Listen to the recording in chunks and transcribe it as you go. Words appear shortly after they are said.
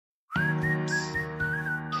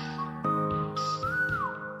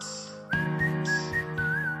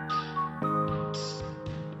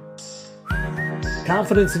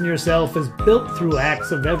Confidence in yourself is built through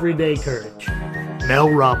acts of everyday courage. Mel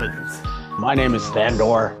Robbins. My name is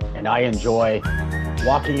Thandor, and I enjoy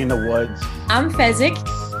walking in the woods. I'm Fezzik,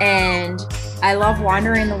 and I love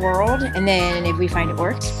wandering the world, and then if we find it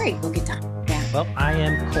works, great, we'll get done. Yeah. Well, I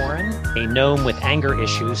am Corin, a gnome with anger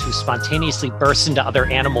issues who spontaneously bursts into other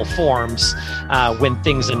animal forms when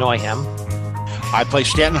things annoy him. I play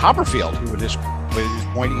Stanton Hopperfield, who at this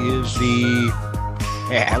point is the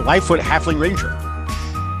Lightfoot Halfling Ranger.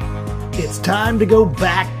 It's time to go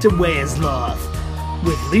back to Wesloth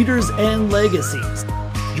with Leaders and Legacies.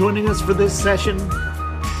 Joining us for this session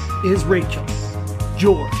is Rachel,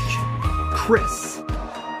 George, Chris,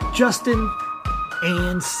 Justin,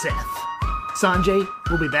 and Seth. Sanjay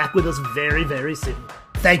will be back with us very, very soon.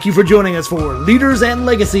 Thank you for joining us for Leaders and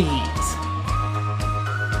Legacies.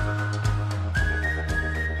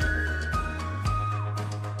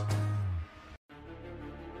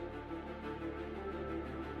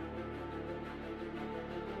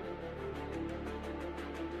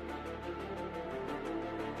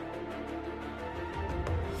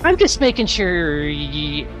 I'm just making sure,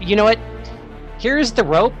 you know what? Here's the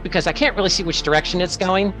rope, because I can't really see which direction it's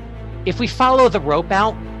going. If we follow the rope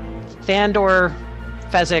out, Thandor,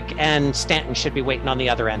 Fezzik, and Stanton should be waiting on the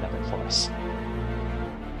other end of it for us.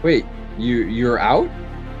 Wait, you're out?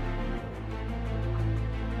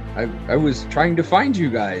 I was trying to find you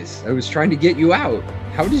guys. I was trying to get you out.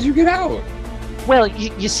 How did you get out? Well,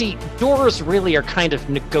 you see, doors really are kind of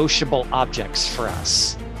negotiable objects for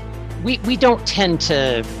us. We don't tend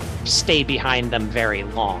to stay behind them very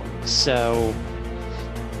long, so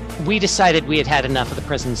we decided we had had enough of the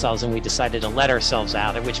prison cells and we decided to let ourselves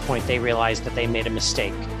out, at which point they realized that they made a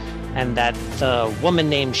mistake and that the woman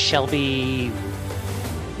named Shelby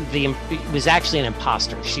was actually an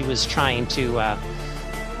imposter. She was trying to, well,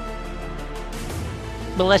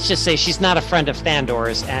 let's just say she's not a friend of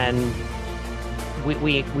Thandor's, and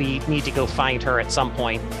we need to go find her at some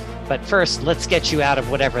point. But first, let's get you out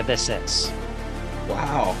of whatever this is.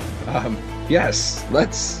 Wow. Yes,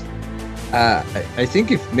 let's. I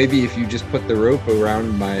think if you just put the rope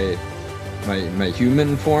around my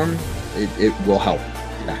human form, it will help.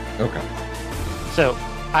 Yeah. Okay. So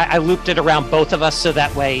I looped it around both of us so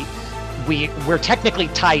that way we're technically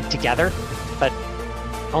tied together, but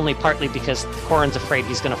only partly because Corin's afraid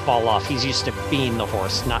he's going to fall off. He's used to being the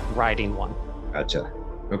horse, not riding one. Gotcha.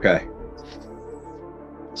 Okay.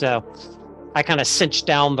 So I kind of cinched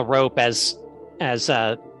down the rope as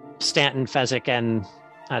Stanton, Fezzik, and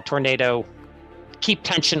Tornado keep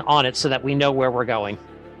tension on it so that we know where we're going.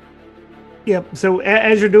 Yep, so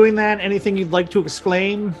as you're doing that, anything you'd like to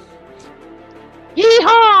exclaim?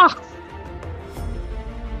 Yeehaw!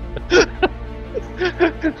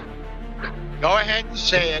 Go ahead and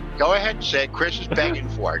say it. Go ahead and say it. Chris is begging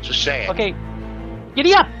for it. Just say it. Okay.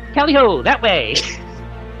 Giddy up! Tally-ho! That way!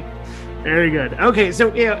 Very good. Okay,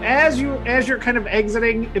 so as you're kind of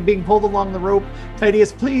exiting and being pulled along the rope,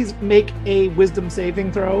 Titius, please make a wisdom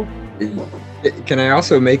saving throw. Can I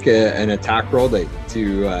also make an attack roll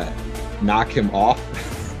to knock him off?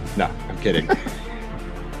 No, I'm kidding.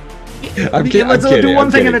 I'm kidding. Let's do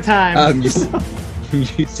one thing at a time. You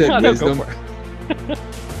said wisdom. Go for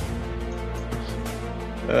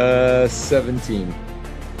it. 17.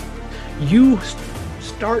 You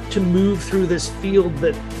start to move through this field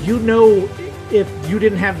that if you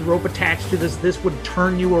didn't have the rope attached to this would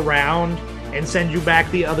turn you around and send you back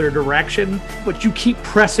the other direction, but you keep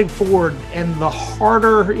pressing forward, and the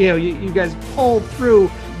harder you guys pull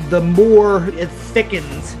through, the more it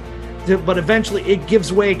thickens, but eventually it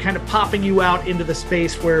gives way, kind of popping you out into the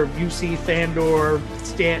space where you see Thandor,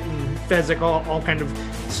 Stanton, Fezzik all kind of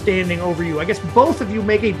standing over you. I guess both of you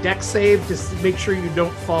make a dex save to make sure you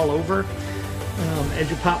don't fall over as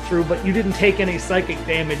you pop through, but you didn't take any psychic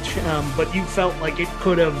damage, but you felt like it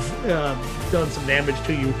could have done some damage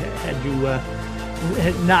to you had you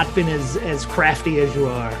had not been as crafty as you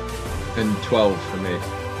are. And 12 for me.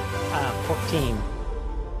 14.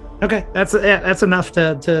 Okay, that's enough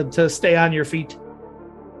to stay on your feet.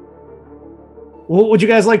 What would you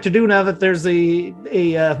guys like to do now that there's a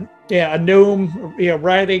gnome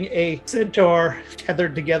riding a centaur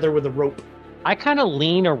tethered together with a rope? I kind of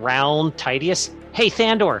lean around Titius. Hey,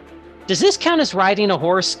 Thandor, does this count as riding a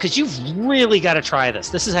horse? Because you've really got to try this.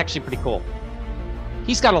 This is actually pretty cool.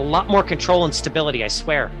 He's got a lot more control and stability, I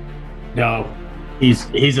swear. No, he's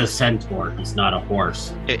a centaur. He's not a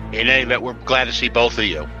horse. In any event, we're glad to see both of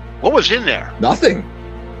you. What was in there? Nothing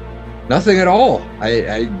at all.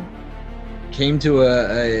 I came to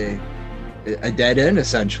a dead end,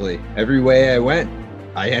 essentially. Every way I went,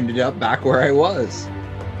 I ended up back where I was.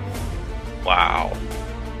 Wow.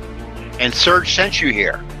 And Surge sent you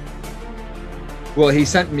here. Well, he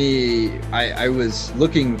sent me. I was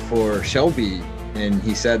looking for Shelby, and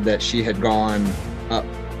he said that she had gone up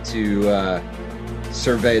to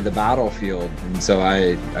survey the battlefield, and so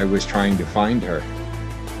I was trying to find her.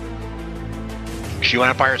 She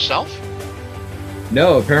went up by herself?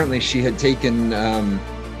 No, apparently she had taken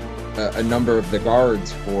a number of the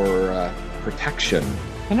guards for protection.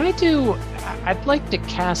 I'd like to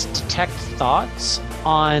cast Detect Thoughts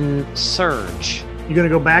on Surge. You gonna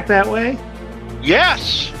go back that way?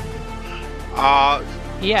 Yes.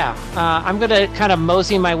 Yeah, I'm gonna kind of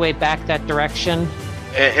mosey my way back that direction.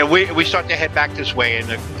 And we start to head back this way,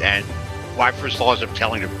 and my first thought of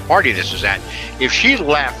telling the party this is that if she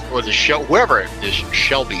left, or whoever this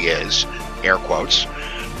Shelby is, air quotes,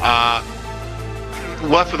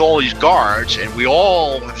 left with all these guards, and we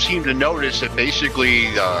all seem to notice that basically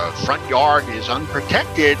the front yard is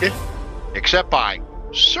unprotected, except by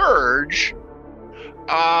Surge.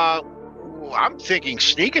 I'm thinking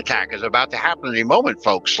sneak attack is about to happen any moment,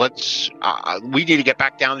 folks. We need to get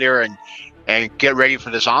back down there and get ready for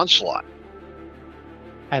this onslaught.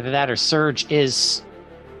 Either that or Surge is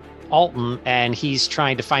Alton, and he's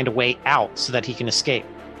trying to find a way out so that he can escape.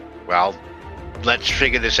 Well, let's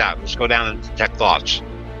figure this out. Let's go down and detect thoughts.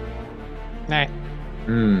 All right.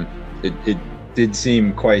 It did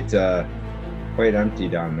seem quite empty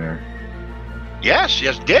down there. Yes,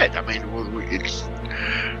 it did. I mean,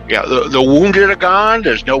 the wounded are gone.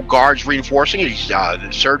 There's no guards reinforcing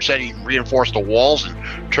it. Surge said he reinforced the walls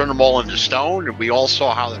and turned them all into stone, and we all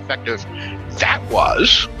saw how effective that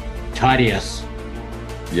was. Tadius,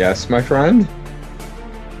 Yes, my friend?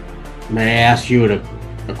 may I ask you an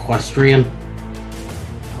equestrian?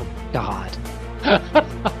 Oh, God.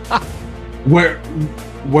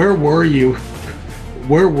 Where were you?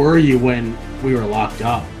 Where were you when we were locked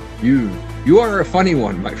up? You are a funny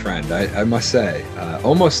one, my friend, I must say.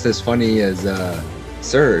 Almost as funny as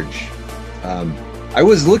Surge. I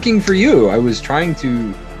was looking for you. I was trying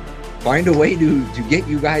to find a way to get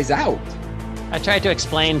you guys out. I tried to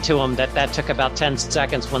explain to him that took about 10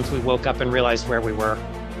 seconds once we woke up and realized where we were.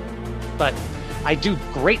 But I do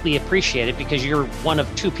greatly appreciate it because you're one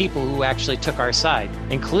of two people who actually took our side,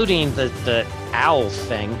 including the owl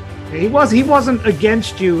thing. He wasn't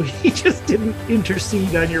against you. He just didn't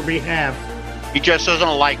intercede on your behalf. He just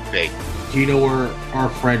doesn't like me. Do you know where our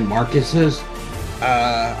friend Marcus is?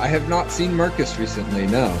 I have not seen Marcus recently,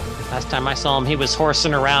 no. Last time I saw him, he was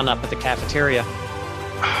horsing around up at the cafeteria.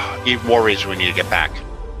 Even more reason we need to get back.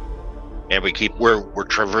 And we're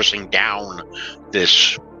traversing down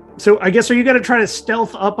this. So I guess, are you going to try to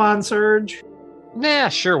stealth up on Surge? Nah,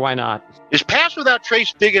 sure, why not? Is Pass Without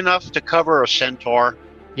Trace big enough to cover a centaur?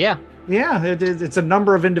 Yeah. Yeah, it's a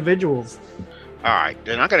number of individuals. All right,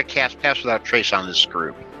 then I'm going to cast Pass Without Trace on this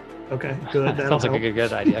group. Okay, good. That'll Sounds like help. a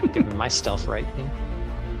good idea, given my stealth rating.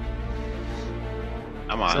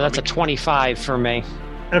 Come on. So that's a 25 for me.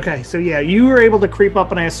 Okay, so yeah, you were able to creep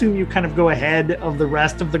up, and I assume you kind of go ahead of the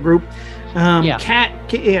rest of the group. Yeah.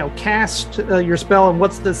 Cast your spell, and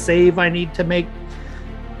what's the save I need to make?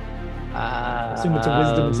 I assume it's a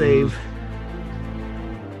wisdom save.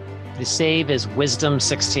 The save is Wisdom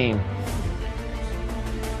 16.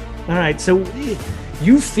 All right, so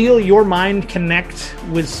you feel your mind connect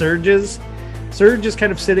with Surge's. Surge is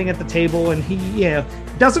kind of sitting at the table, and he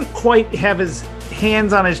doesn't quite have his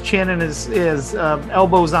hands on his chin and his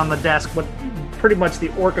elbows on the desk, but pretty much the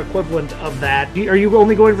orc equivalent of that. Are you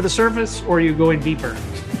only going for the surface, or are you going deeper?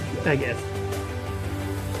 I guess.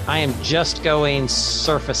 I am just going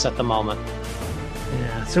surface at the moment.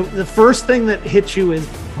 Yeah. So the first thing that hits you is,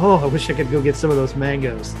 oh, I wish I could go get some of those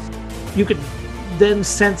mangoes. You could then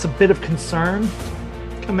sense a bit of concern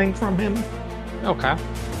coming from him. Okay.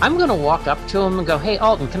 I'm going to walk up to him and go, hey,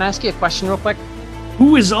 Alton, can I ask you a question real quick?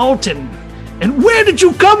 Who is Alton? And where did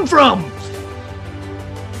you come from?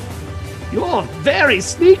 You're very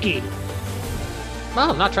sneaky.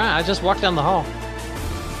 Well, I'm not trying. I just walked down the hall.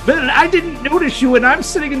 But I didn't notice you, and I'm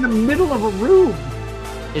sitting in the middle of a room.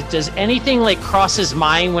 Does anything cross his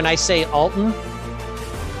mind when I say Alton?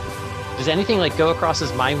 Does anything go across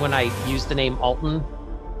his mind when I use the name Alton?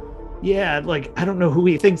 Yeah, I don't know who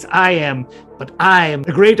he thinks I am, but I am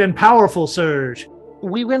the great and powerful Surge.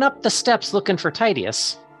 We went up the steps looking for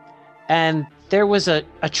Titius, and there was a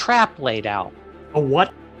trap laid out. A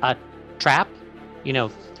what? A trap?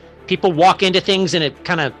 People walk into things and it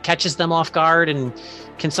kind of catches them off guard and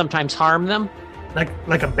can sometimes harm them.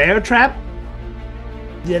 Like a bear trap?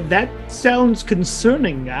 Yeah, that sounds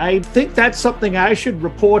concerning. I think that's something I should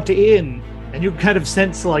report in. And you kind of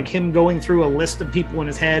sense him going through a list of people in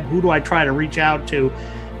his head. Who do I try to reach out to?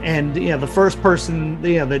 And the first person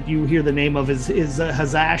that you hear the name of is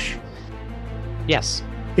Hazash. Yes.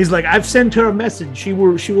 He's like, I've sent her a message. She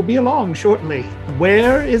will be along shortly.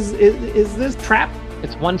 Where is this trap?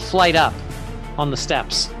 It's one flight up on the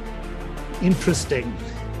steps. Interesting.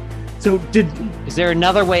 So is there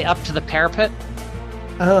another way up to the parapet?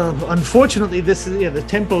 Unfortunately, the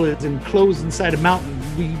temple is enclosed inside a mountain.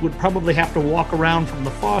 We would probably have to walk around from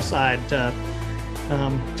the far side to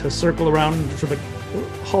circle around for the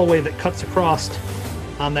hallway that cuts across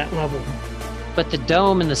on that level. But the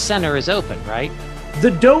dome in the center is open, right?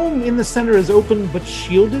 The dome in the center is open but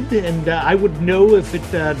shielded, and I would know if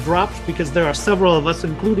it drops because there are several of us,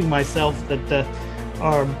 including myself, that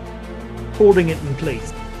are holding it in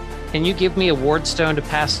place. Can you give me a ward stone to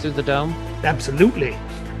pass through the dome? Absolutely.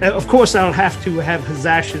 Of course, I'll have to have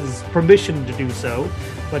Hazash's permission to do so,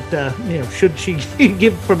 but should she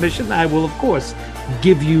give permission, I will, of course,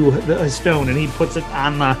 give you a stone. And he puts it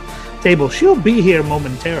on the table. She'll be here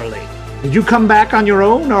momentarily. Did you come back on your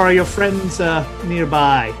own, or are your friends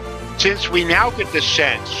nearby? Since we now get the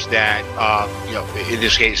sense that, in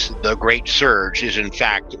this case, the Great Surge is in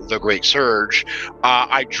fact the Great Surge,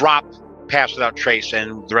 I drop Pass Without Trace,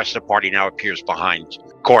 and the rest of the party now appears behind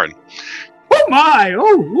Corin. Oh my!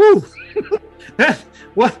 Oh, woo!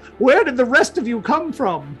 Where did the rest of you come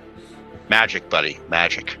from? Magic, buddy,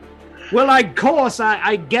 magic. Well, of course,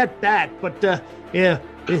 I get that, but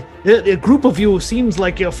a group of you seems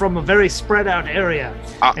like you're from a very spread out area,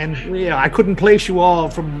 and I couldn't place you all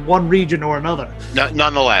from one region or another.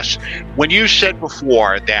 Nonetheless, when you said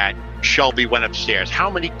before that Shelby went upstairs, how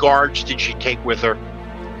many guards did she take with her?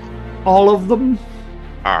 All of them.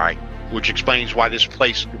 All right, which explains why this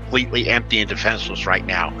place is completely empty and defenseless right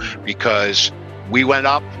now, because we went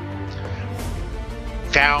up,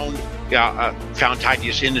 found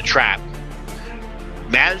Titius in the trap,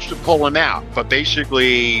 managed to pull him out, but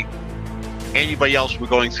basically anybody else who was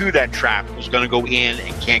going through that trap was going to go in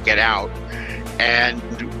and can't get out. And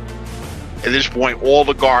at this point, all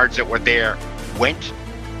the guards that were there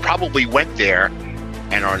probably went there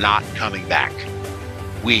and are not coming back.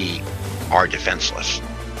 We are defenseless.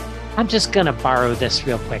 I'm just going to borrow this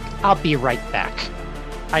real quick. I'll be right back.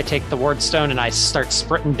 I take the ward stone and I start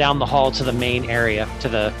sprinting down the hall to the main area, to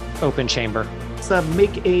the open chamber.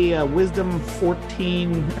 Make a wisdom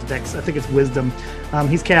 14 dex. I think it's wisdom.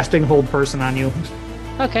 He's casting hold person on you.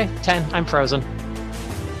 Okay, 10. I'm frozen.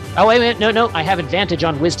 Oh, wait a minute. No. I have advantage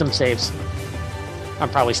on wisdom saves. I'm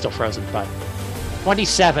probably still frozen, but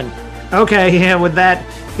 27. Okay, yeah, with that,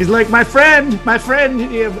 he's like, my friend.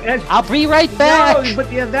 Yeah, I'll be right back. No, but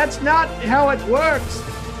that's not how it works.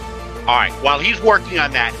 All right, while he's working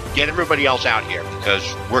on that, get everybody else out here, because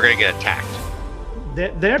we're going to get attacked.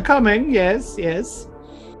 They're coming, yes.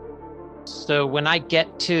 So when I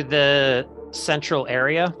get to the central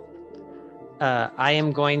area, I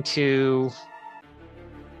am going to...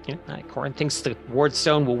 Corin thinks the ward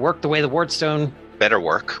stone will work the way the ward stone... Better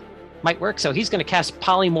work. Might work, so he's going to cast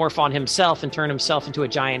polymorph on himself and turn himself into a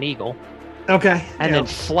giant eagle. Okay. And then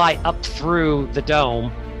fly up through the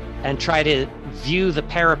dome and try to view the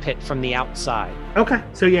parapet from the outside. Okay,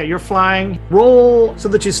 so you're flying. Roll so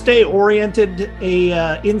that you stay oriented.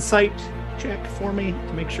 A insight check for me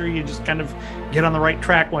to make sure you just kind of get on the right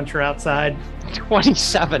track once you're outside.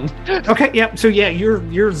 27. Okay, yeah. So you're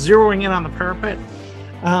zeroing in on the parapet.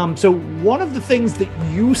 So one of the things that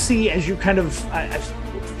you see as you kind of,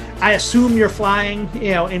 I assume you're flying,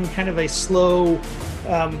 in kind of a slow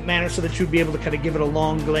manner, so that you'd be able to kind of give it a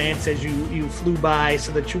long glance as you flew by,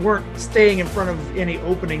 so that you weren't staying in front of any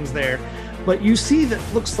openings there. But you see that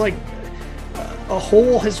looks like a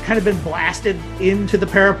hole has kind of been blasted into the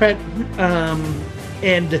parapet,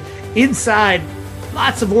 and inside,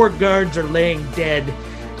 lots of orc guards are laying dead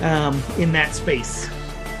in that space.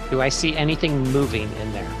 Do I see anything moving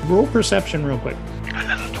in there? Roll perception real quick.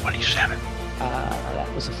 Another 27.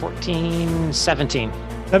 That was a 14, 17.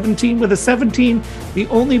 17. With a 17, the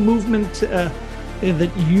only movement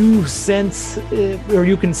that you sense or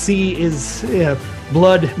you can see is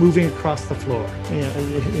blood moving across the floor,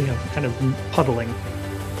 kind of puddling.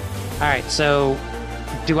 All right, so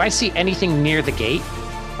do I see anything near the gate?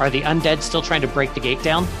 Are the undead still trying to break the gate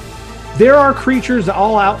down? There are creatures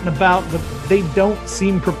all out and about, but they don't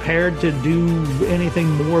seem prepared to do anything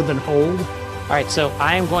more than hold. All right, so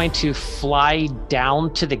I am going to fly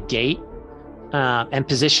down to the gate and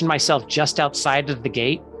position myself just outside of the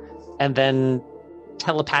gate, and then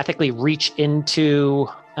telepathically reach into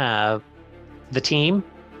the team.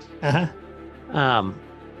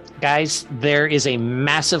 Guys, there is a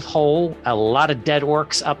massive hole, a lot of dead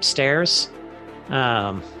orcs upstairs.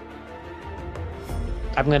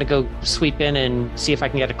 I'm going to go sweep in and see if I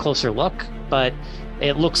can get a closer look, but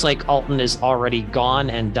it looks like Alton is already gone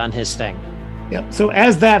and done his thing. Yep. So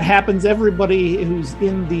as that happens, everybody who's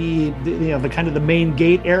in the kind of the main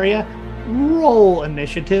gate area, roll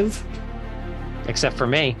initiative. Except for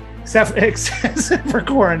me. Except for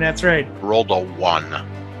Corin, that's right. Rolled a 1.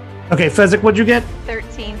 Okay, Fezzik, what'd you get?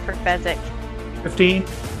 13 for Fezzik. 15.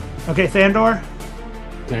 Okay, Thandor?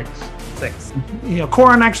 6.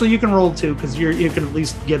 Corin, actually, you can roll 2 because you can at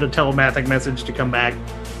least get a telepathic message to come back.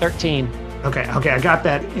 13. Okay, I got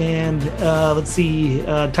that. And let's see,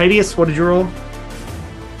 Titius, what did you roll?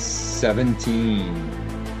 17.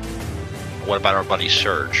 What about our buddy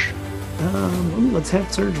Serge? Let's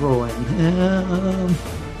have Serge roll in.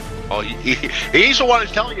 He's the one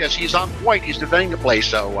who's telling us he's on point. He's defending the place,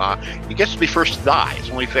 so he gets to be first to die. It's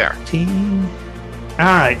only fair. 15. All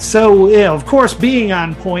right, so of course, being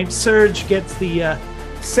on point, Serge gets the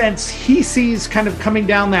sense he sees kind of coming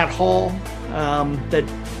down that hall that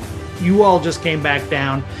you all just came back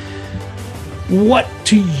down. What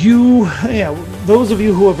to you, those of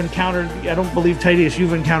you who have encountered, I don't believe, Titius,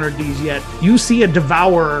 you've encountered these yet. You see a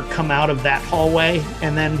devourer come out of that hallway,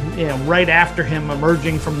 and then right after him,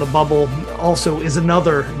 emerging from the bubble, also is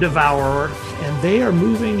another devourer, and they are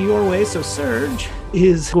moving your way. So Serge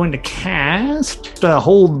is going to cast a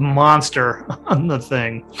hold monster on the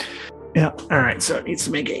thing. Yeah, all right, so it needs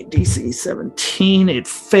to make a DC 17. It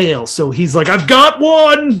fails, so he's like, I've got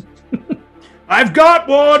one! I've got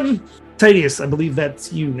one! Titius, I believe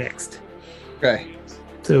that's you next. Okay.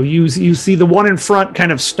 So you see the one in front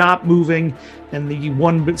kind of stop moving, and the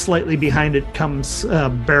one slightly behind it comes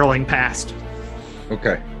barreling past.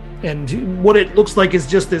 Okay. And what it looks like is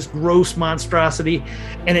just this gross monstrosity,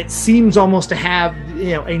 and it seems almost to have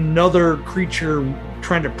another creature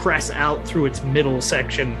trying to press out through its middle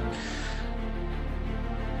section,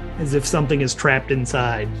 as if something is trapped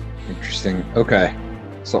inside. Interesting. Okay.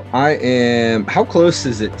 So I am. How close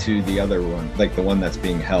is it to the other one, like the one that's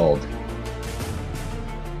being held?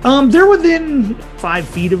 They're within 5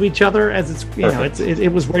 feet of each other, as it's it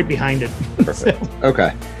was right behind it. Perfect. So.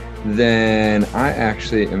 Okay. Then I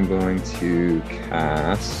actually am going to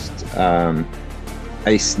cast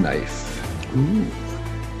Ice Knife.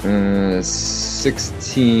 Ooh.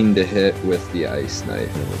 16 to hit with the Ice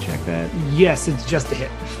Knife. Double check that. Yes, it's just a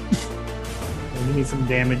hit. Give me some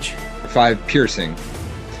damage. 5 piercing.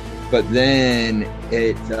 But then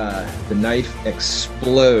the knife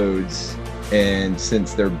explodes, and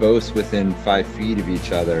since they're both within 5 feet of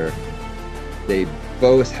each other, they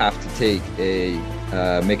both have to take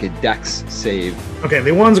make a dex save. Okay,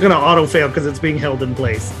 the one's going to auto fail because it's being held in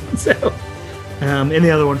place. So, and the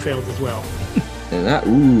other one fails as well. And that,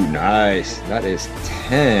 nice. That is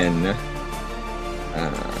 10.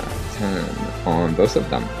 10 on both of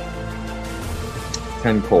them.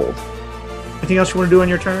 10 cold. Anything else you want to do on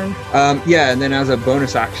your turn? Yeah, and then as a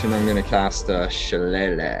bonus action, I'm going to cast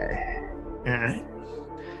Shillelagh. All right.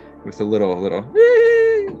 With a little.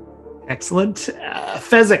 Excellent.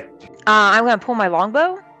 Fezzik. I'm going to pull my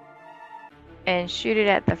longbow and shoot it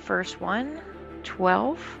at the first one.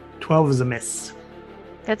 12. 12 is a miss.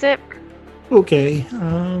 That's it. Okay.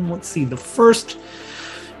 Let's see. The first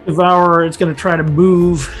devourer is going to try to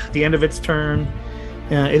move at the end of its turn.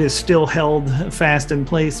 It is still held fast in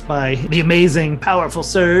place by the amazing, powerful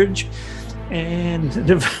Serge. And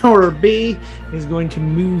Devourer B is going to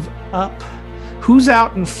move up. Who's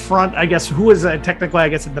out in front? I guess who is technically,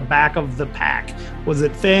 at the back of the pack? Was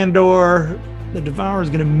it Thandor? The Devourer is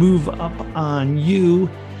going to move up on you.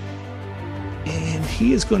 And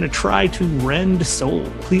he is going to try to rend soul.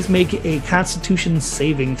 Please make a Constitution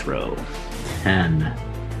saving throw. 10.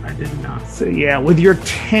 I did not. So yeah, with your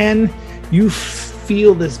 10, you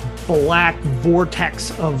feel this black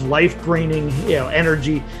vortex of life-draining,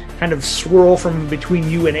 energy kind of swirl from between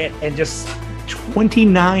you and it, and just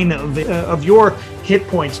 29 of your hit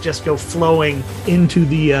points just go flowing into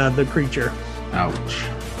the creature. Ouch.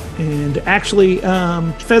 And actually,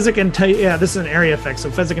 Fezzik and this is an area effect, so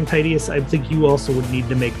Fezzik and Titius, I think you also would need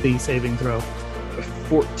to make the saving throw.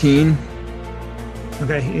 14.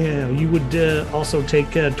 Okay, yeah, you would also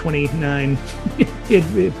take 29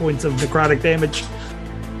 hit points of necrotic damage.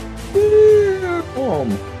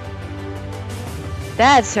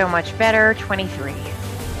 That's so much better. 23.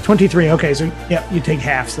 23, okay, so yeah, you take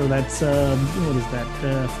half, so that's, what is that,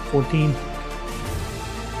 14?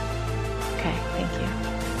 Okay, thank you.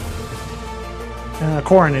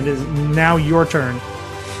 Corin, it is now your turn.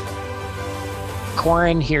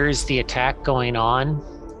 Corin hears the attack going on,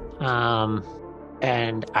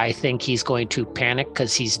 and I think he's going to panic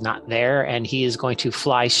because he's not there, and he is going to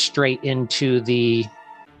fly straight into the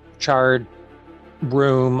charred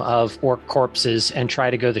room of orc corpses and try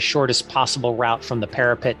to go the shortest possible route from the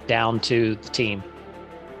parapet down to the team.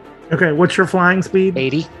 Okay, what's your flying speed?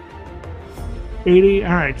 80. 80.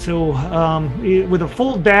 All right. So with a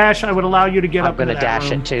full dash, I would allow you to get I'm up. going to into that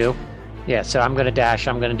dash room. it too. Yeah, so I'm going to dash.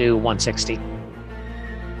 I'm going to do 160.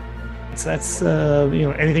 So that's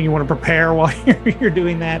anything you want to prepare while you're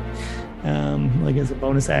doing that, like as a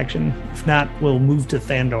bonus action. If not, we'll move to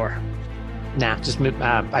Thandor. Nah, just move.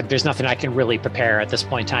 There's nothing I can really prepare at this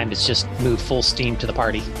point in time. It's just move full steam to the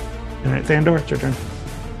party. All right, Thandor, it's your turn.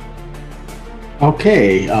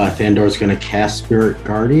 Okay, Thandor's going to cast Spirit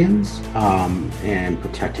Guardians and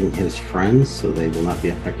protecting his friends so they will not be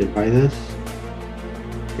affected by this.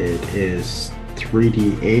 It is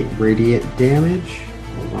 3d8 radiant damage.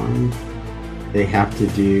 Hold on. They have to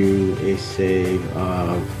do a save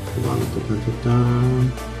of. Hold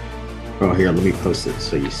on. Oh, here, let me post it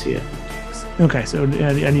so you see it. Okay, so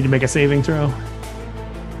I need to make a saving throw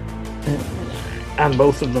on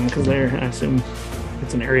both of them because I assume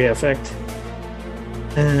it's an area effect.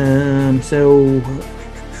 So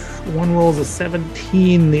one rolls a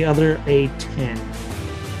 17, the other a 10.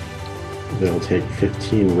 They'll take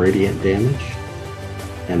 15 radiant damage,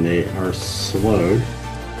 and they are slowed.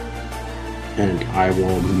 And I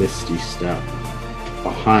will Misty Step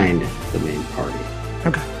behind the main party.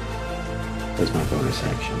 Okay. That's my bonus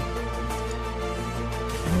action.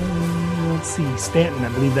 Let's see, Stanton. I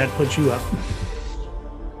believe that puts you up.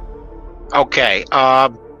 Okay.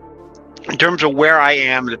 In terms of where I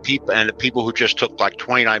am, the people who just took like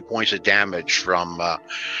 29 points of damage from the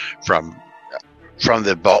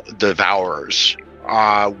Devourers,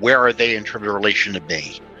 where are they in terms of relation to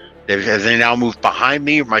me? Have they now moved behind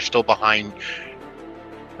me, or am I still behind?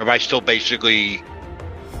 Or am I still basically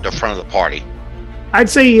the front of the party? I'd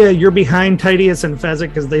say you're behind Titius and Fezzik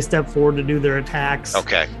because they step forward to do their attacks.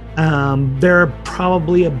 Okay. They're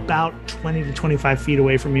probably about 20 to 25 feet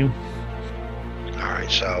away from you. All right.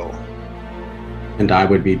 So. And I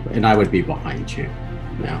would be behind you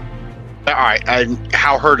now. All right. And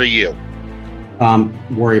how hurt are you?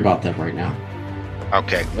 Worry about that right now.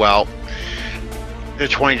 Okay. Well, they're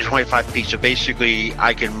 20 to 25 feet. So basically,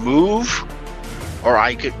 I can move. Or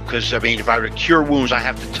I could, because I mean, if I were to cure wounds, I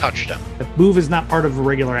have to touch them. Move is not part of a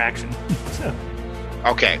regular action. So.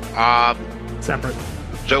 Okay. Separate.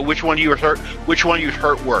 So which one you hurt? Which one you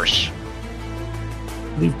hurt worse?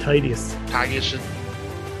 Leave Titius. Titius.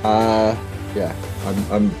 Yeah.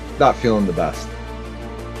 I'm not feeling the best.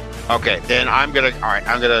 Okay, then I'm gonna. All right,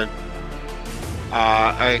 I'm gonna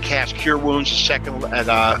cast Cure Wounds second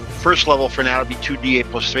at first level for now. It'll be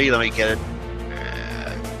 2d8 plus 3. Let me get it.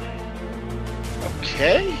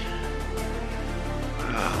 Okay.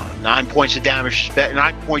 9 points of damage is better.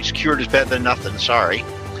 9 points cured is better than nothing. Sorry.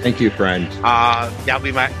 Thank you, friend. That'll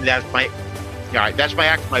be my. That's my. All right. That's my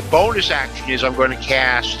action. My bonus action is I'm going to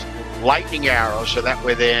cast lightning arrow, so that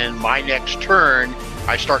way then my next turn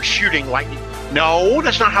I start shooting lightning. No,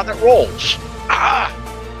 that's not how that rolls.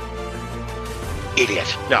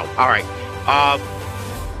 Idiot. No. All right.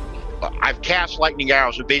 I've cast lightning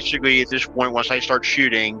arrow, so basically at this point, once I start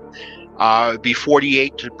shooting. It'd be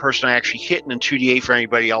 48 to the person I actually hit, and then 2d8 for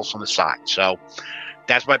anybody else on the side. So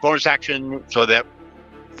that's my bonus action. So that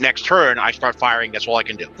next turn I start firing. That's all I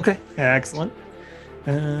can do. Okay, excellent.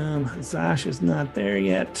 Zash is not there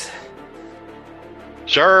yet.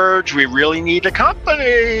 Surge, we really need the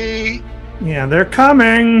company. Yeah, they're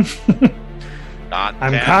coming. Not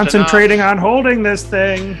I'm fast concentrating enough. on holding this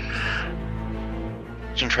thing.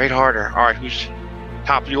 Concentrate harder. All right, who's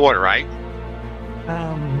top of the order, right?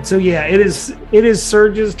 So yeah, it is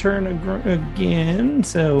Surge's turn again.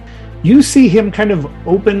 So you see him kind of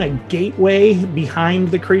open a gateway behind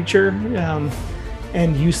the creature,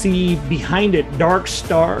 and you see behind it dark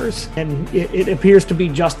stars, and it appears to be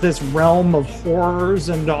just this realm of horrors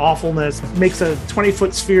and awfulness. It makes a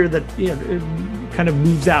 20-foot sphere that it kind of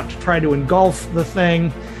moves out to try to engulf the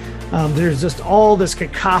thing. There's just all this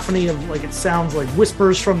cacophony of, like, it sounds like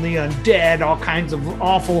whispers from the undead, all kinds of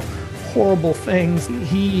awful, horrible things.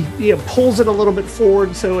 He pulls it a little bit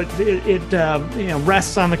forward so it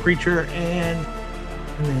rests on the creature, and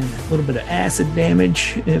then a little bit of acid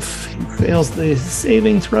damage if he fails the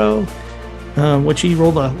saving throw, which he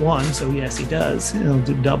rolled a 1, so yes, he does. He'll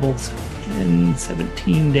do doubles, 10,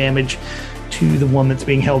 17 damage to the one that's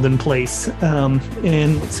being held in place.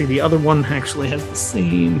 And let's see, the other one actually has the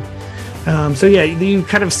same. So yeah, you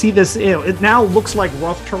kind of see this. It now looks like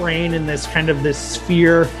rough terrain in this kind of this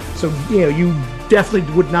sphere. So you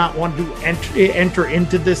definitely would not want to enter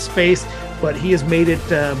into this space. But he has made it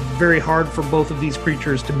very hard for both of these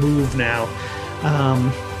creatures to move now.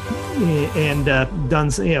 and done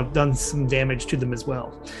some damage to them as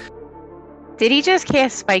well. Did he just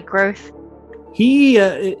cast Spike Growth?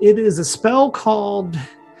 It is a spell called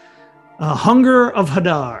Hunger of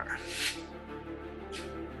Hadar.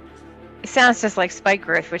 It sounds just like Spike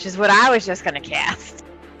Growth, which is what I was just going to cast.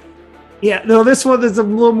 Yeah, no, this one is a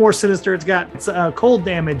little more sinister. It's got cold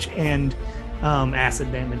damage and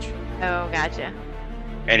acid damage. Oh, gotcha.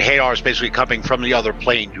 And Hadar is basically coming from the other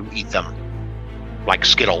plane to eat them, like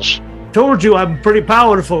Skittles. Told you I'm pretty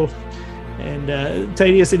powerful. And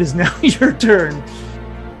Tedious, it is now your turn.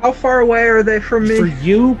 How far away are they from me? For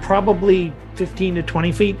you, probably 15 to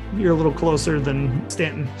 20 feet. You're a little closer than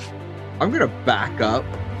Stanton. I'm going to back up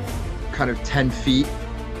kind of 10 feet.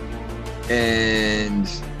 And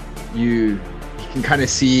you can kind of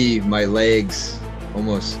see my legs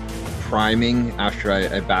almost priming after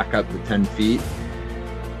I back up the 10 feet.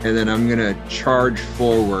 And then I'm going to charge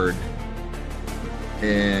forward.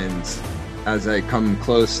 And as I come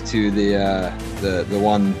close to the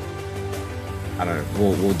one, I don't know,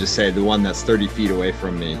 we'll just say the one that's 30 feet away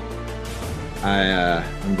from me,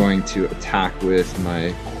 I'm going to attack with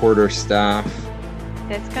my quarterstaff.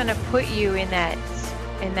 That's going to put you in that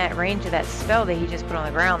range of that spell that he just put on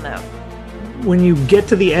the ground, though. When you get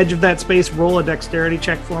to the edge of that space, roll a dexterity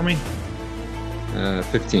check for me.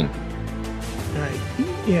 15. All right.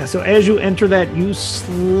 Yeah, so as you enter that, you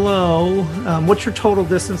slow. What's your total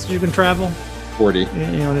distance you can travel? 40.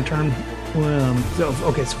 In a turn. So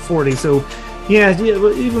 40. So, yeah,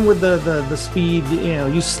 even with the speed,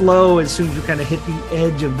 you slow as soon as you kind of hit the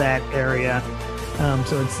edge of that area.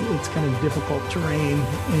 So it's kind of difficult terrain,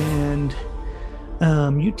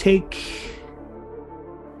 and you take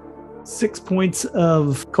 6 points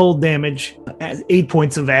of cold damage, 8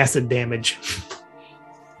 points of acid damage.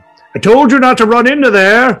 I told you not to run into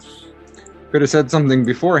there. Could have said something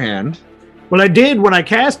beforehand. Well, I did when I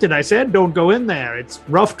cast it. I said, don't go in there. It's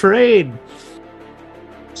rough terrain.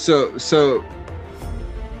 So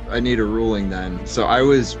I need a ruling then. So I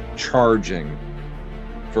was charging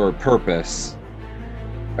for a purpose.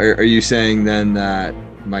 Are you saying then that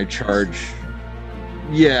my charge...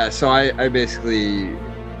 Yeah, so I basically,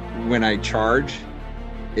 when I charge,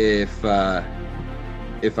 if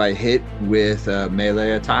I hit with a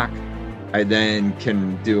melee attack, I then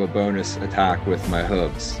can do a bonus attack with my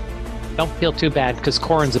hooves. Don't feel too bad, because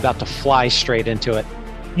Corin's about to fly straight into it.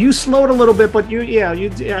 You slowed a little bit, but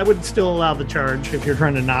I would still allow the charge if you're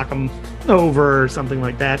trying to knock him over or something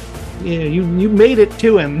like that. Yeah, you made it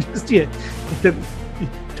to him.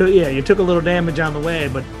 You took a little damage on the way,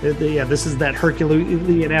 but this is that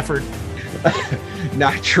Herculean effort.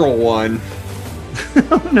 Natural one.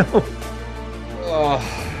 Oh no. Oh,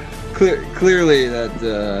 clearly that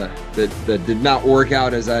did not work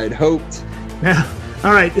out as I had hoped. Yeah.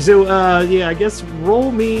 All right. So I guess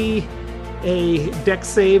roll me a dex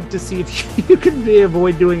save to see if you can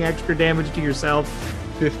avoid doing extra damage to yourself.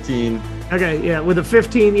 15. Okay. Yeah. With a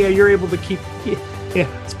 15, you're able to keep. Yeah,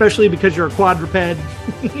 especially because you're a quadruped,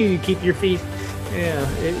 you keep your feet. Yeah,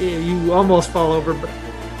 you almost fall over, but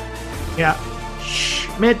yeah,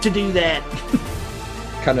 meant to do that.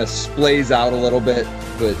 Kind of splays out a little bit,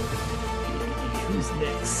 but who's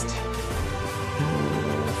next?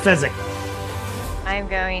 Fezzik. I'm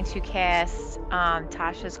going to cast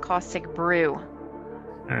Tasha's Caustic Brew.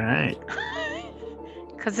 All right.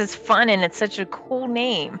 Because it's fun and it's such a cool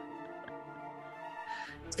name.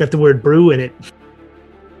 It's got the word brew in it.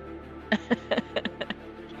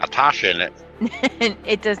 Natasha in it.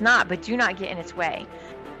 It does not, but do not get in its way.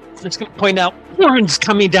 I'm just going to point out, Warren's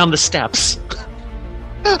coming down the steps.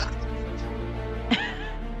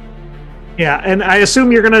 Yeah, and I assume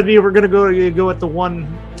we're gonna go at the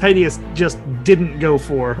one Tedious just didn't go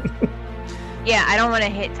for. Yeah, I don't want to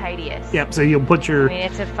hit Tedious. Yep. So you'll put your. I mean,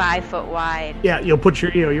 it's a 5 foot wide. Yeah, you'll put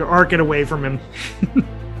your arcing away from him.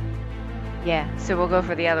 Yeah, so we'll go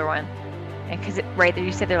for the other one. And because right there,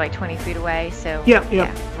 you said they're like 20 feet away, so yeah,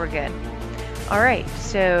 we're good. All right,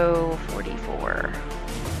 so 44,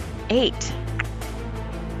 8,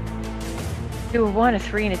 2, a 1, a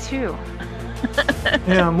 3, and a 2.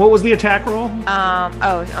 Yeah. What was the attack roll?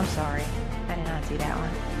 Oh, I'm sorry, I did not see that one.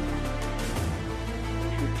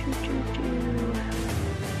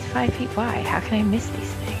 It's 5 feet wide. How can I miss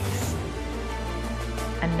these things?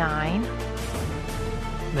 A 9.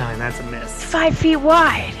 9. That's a miss. It's 5 feet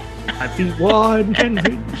wide. 5 feet wide. 10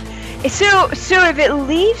 feet. So if it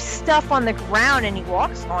leaves stuff on the ground and he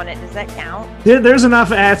walks on it, does that count? There's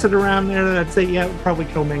enough acid around there that I'd say, probably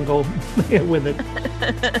commingle with it.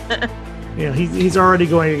 Yeah, he's already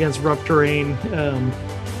going against rough terrain.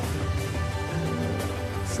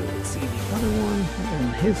 So let's see the other one.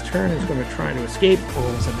 his turn is going to try to escape.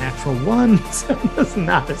 Rolls a natural 1, so does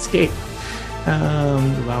not escape.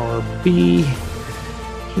 Devour B.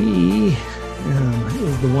 He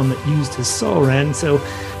is the one that used his Soren. So,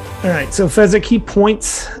 all right. So Fezzik, he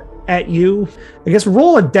points at you. I guess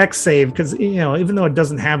roll a dex save because even though it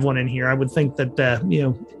doesn't have one in here, I would think that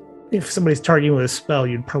if somebody's targeting with a spell,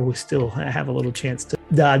 you'd probably still have a little chance to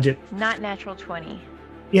dodge it. Not natural 20.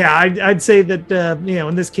 Yeah, I'd say that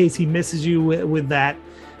in this case he misses you with that.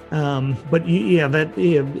 But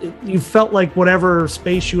you felt like whatever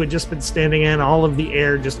space you had just been standing in, all of the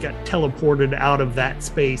air just got teleported out of that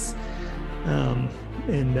space.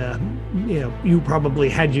 You probably,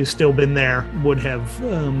 had you still been there, would have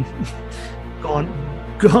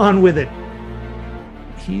gone with it.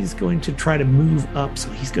 He's going to try to move up, so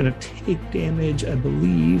he's going to take damage, I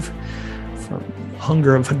believe, from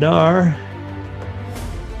Hunger of Hadar.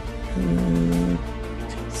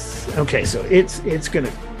 Okay, so it's going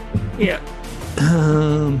to,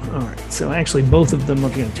 all right, so actually both of them are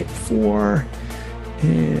going to take 4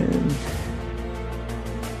 and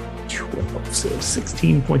 12, so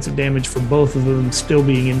 16 points of damage for both of them, still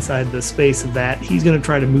being inside the space of that. He's going to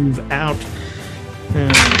try to move out.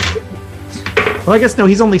 Well, I guess no,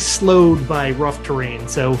 he's only slowed by rough terrain,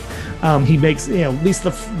 so he makes, at least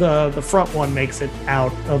the front one makes it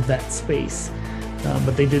out of that space.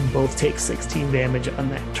 But they did both take 16 damage on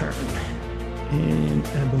that turn. And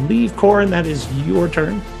I believe, Corin, that is your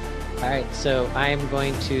turn. All right, so I am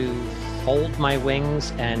going to fold my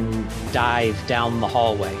wings and dive down the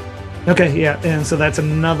hallway. Okay, yeah, and so that's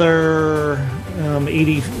another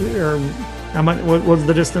 80, or how much? What was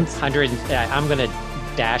the distance? 100. I'm going to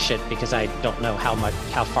dash it because I don't know how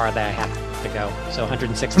far that I have to go. So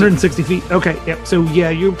 160. 160 feet. Okay, yep. So yeah,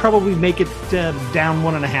 you probably make it down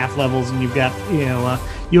 1.5 levels, and you've got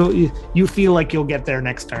you feel like you'll get there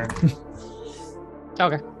next turn.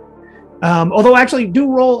 Okay. Although actually,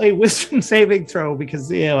 do roll a wisdom saving throw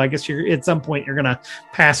because I guess at some point you're gonna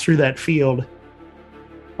pass through that field.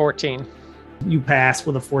 14. You pass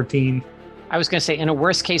with a 14. I was going to say, in a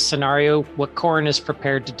worst case scenario, what Corin is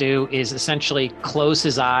prepared to do is essentially close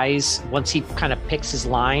his eyes once he kind of picks his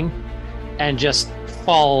line and just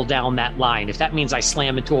fall down that line. If that means I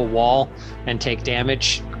slam into a wall and take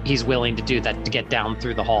damage, he's willing to do that to get down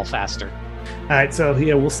through the hall faster. All right, so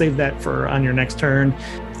we'll save that for on your next turn.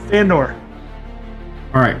 Thandor.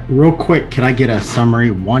 All right, real quick, can I get a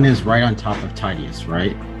summary? One is right on top of Titius,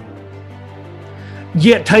 right?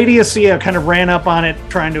 Yeah, Titius, kind of ran up on it,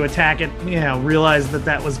 trying to attack it. Realized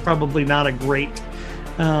that was probably not a great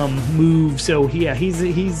move. So yeah,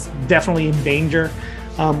 he's definitely in danger,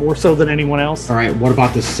 more so than anyone else. All right, what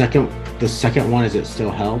about the second one? Is it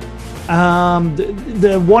still held?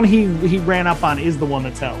 The one he ran up on is the one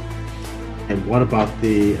that's held. And what about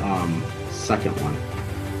the second one?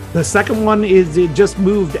 The second one it just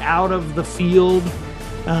moved out of the field,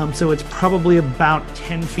 so it's probably about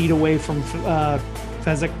 10 feet away from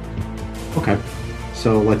Fezzik. Okay,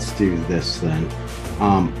 so let's do this then.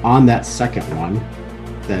 On that second one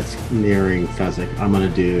that's nearing Fezzik, I'm going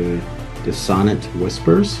to do Dissonant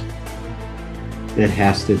Whispers. It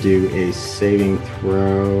has to do a saving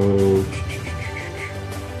throw.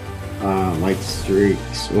 Light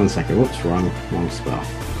Streaks. 1 second. Whoops, wrong spell.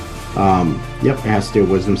 Yep, it has to do a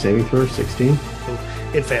Wisdom saving throw, 16.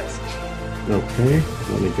 It fails. Okay,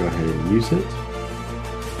 let me go ahead and use it.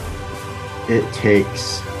 It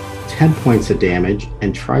takes 10 points of damage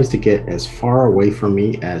and tries to get as far away from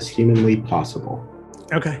me as humanly possible.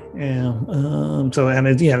 Okay, yeah.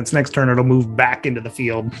 Its next turn it'll move back into the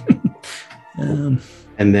field. And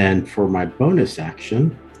then for my bonus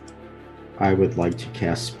action, I would like to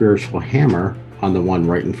cast Spiritual Hammer on the one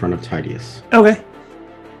right in front of Titius. Okay.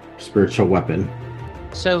 Spiritual Weapon.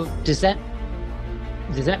 So does that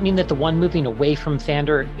mean that the one moving away from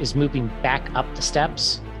Thandor is moving back up the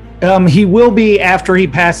steps? He will be after he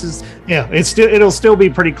passes. Yeah, it'll still be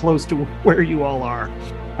pretty close to where you all are.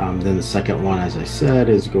 Then the second one, as I said,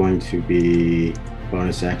 is going to be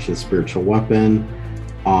bonus action Spiritual Weapon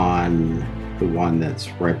on the one that's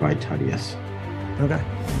right by Titius. Okay.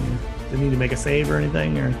 Do you need to make a save or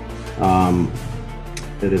anything? Or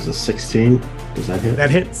it is a 16. Does that hit?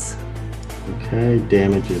 That hits. Okay.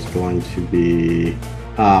 Damage is going to be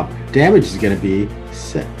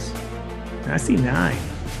 6. I see 9.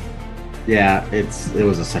 Yeah, it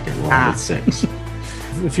was a second roll. It's 6.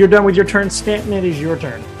 If you're done with your turn, Stanton, it is your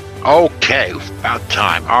turn. Okay, about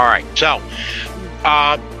time. All right. So,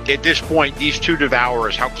 at this point, these two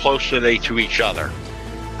devourers, how close are they to each other?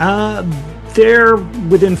 They're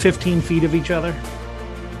within 15 feet of each other.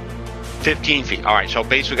 15 feet. All right, so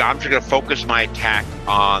basically I'm just going to focus my attack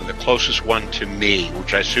on the closest one to me,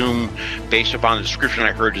 which I assume, based upon the description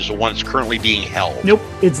I heard, is the one that's currently being held. Nope,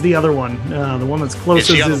 it's the other one. The one that's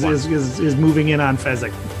closest is moving in on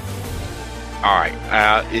Fezzik. All right.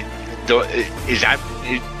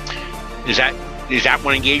 Is that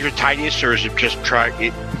one engaged with Tidius, or is it just try?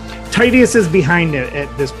 Tidius is behind it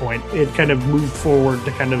at this point. It kind of moved forward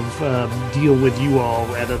to kind of deal with you all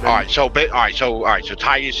rather than. All right. So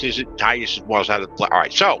Tidius was out of the play. All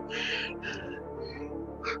right. So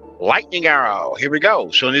lightning arrow. Here we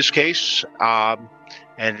go. So in this case,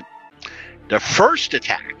 and the first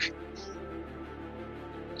attack,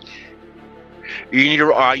 you need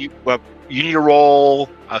to roll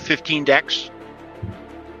 15 dex.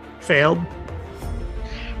 Failed.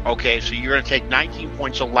 Okay, so you're going to take 19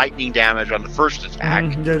 points of lightning damage on the first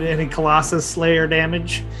attack. Any Colossus Slayer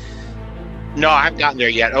damage? No, I haven't gotten there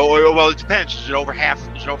yet. Oh, well, it depends. Is it over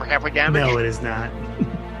halfway damage? No, it is not.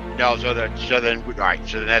 No, so then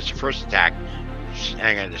that's the first attack.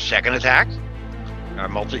 Hang on, the second attack.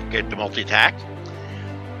 Get the multi attack.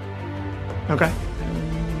 Okay.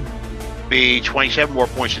 Be 27 more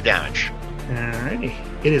points of damage. Alrighty.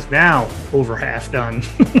 It is now over half done.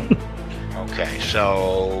 Okay,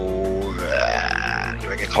 so do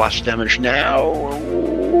I get Colossus damage now?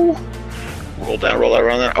 Roll down, roll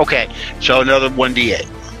that. Okay, so another 1d8.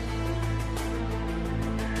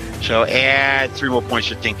 So add 3 more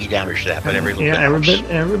points of dinky damage to that, but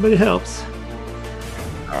everybody helps.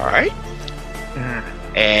 All right,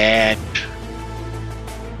 and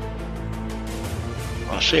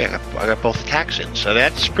I'll see. I got both attacks in, so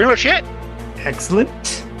that's pretty much it.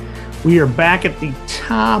 Excellent. We are back at the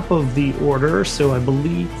top of the order, so I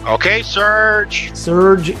believe. Okay, Surge.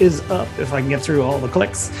 Surge is up. If I can get through all the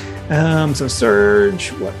clicks. So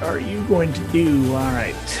Surge, what are you going to do? All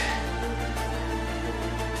right.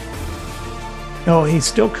 Oh, he's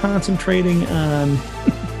still concentrating on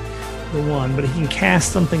the one, but he can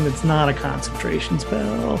cast something that's not a concentration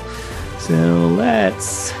spell. So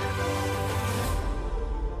let's.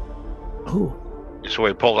 Oh. So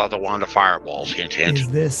he pulled out the wand of fireballs. Hint, hint. Is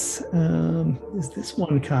this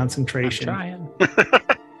one concentration? I'm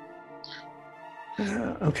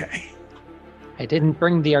trying. Okay. I didn't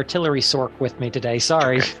bring the artillery sork with me today.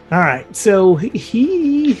 Sorry. All right. So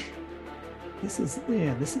this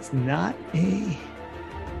is not a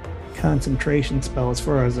concentration spell as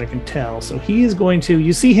far as I can tell. So he is going to.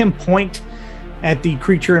 You see him point at the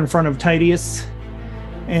creature in front of Tidius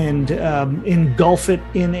and engulf it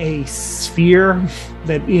in a sphere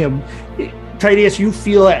that, Tidius, you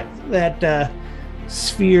feel that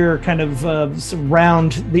sphere kind of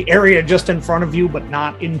surround the area just in front of you, but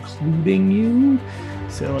not including you.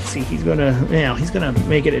 So let's see, he's gonna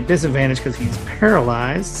make it a disadvantage because he's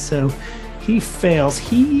paralyzed. So he fails.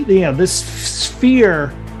 This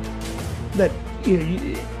sphere that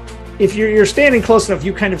if you're standing close enough,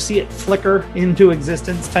 you kind of see it flicker into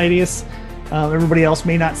existence, Tidius. Everybody else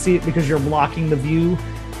may not see it because you're blocking the view.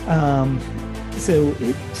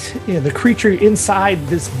 The creature inside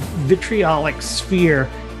this vitriolic sphere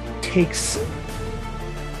takes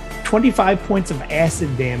 25 points of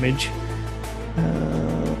acid damage.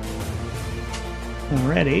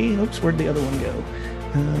 Already. Oops, where'd the other one go?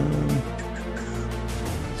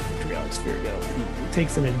 Vitriolic sphere go. It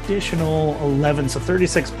takes an additional 11, so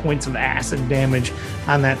 36 points of acid damage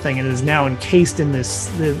on that thing, and it is now encased in this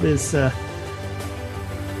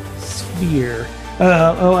sphere.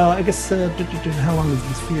 I guess how long does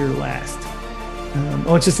the sphere last?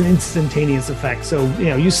 It's just an instantaneous effect. So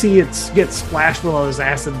you see it gets splashed with all this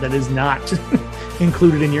acid that is not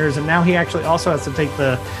included in yours, and now he actually also has to take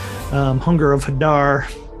the Hunger of Hadar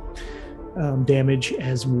damage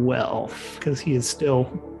as well because he is still.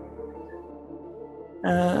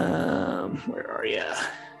 Where are you?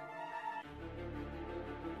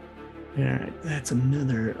 All right, that's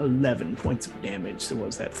another 11 points of damage. So what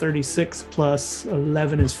was that? 36 plus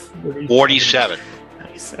 11 is 47.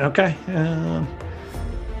 Nice. Okay. I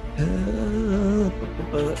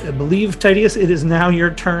believe, Tidius, it is now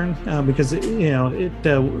your turn because it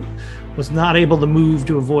was not able to move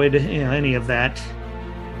to avoid any of that.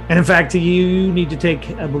 And in fact, you need to take,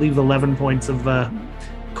 I believe, 11 points of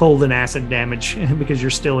cold and acid damage because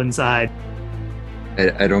you're still inside.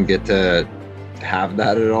 I don't get to have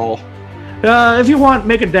that at all. If you want,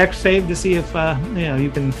 make a dex save to see if you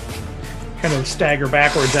can kind of stagger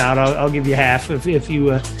backwards out. I'll give you half if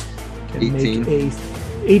you can 18. make a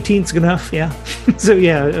 18's enough. Yeah. So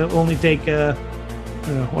only take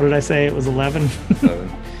what did I say? It was 11. 11.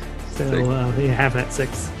 So you have that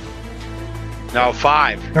 6. No,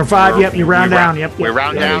 5. Or 5. Yep. You round down. Yep. We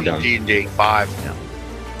round down to down. D&D. 5. Yep.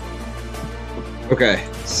 Okay,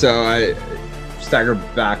 so I stagger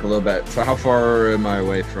back a little bit. So how far am I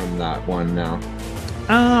away from that one now?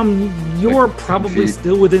 You're Like 10 probably feet?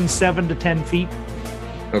 still within 7 to 10 feet,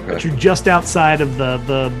 but Okay. you're just outside of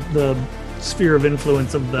the sphere of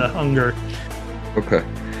influence of the hunger. Okay.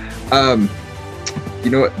 You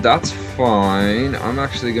know what? That's fine. I'm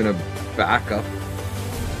actually gonna back up,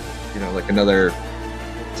 like another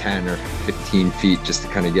 10 or 15 feet just to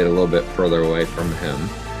kind of get a little bit further away from him.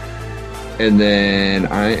 And then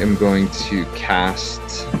I am going to cast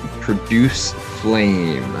Produce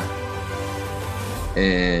Flame.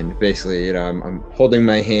 And basically, I'm holding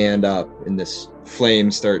my hand up and this flame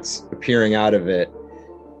starts appearing out of it.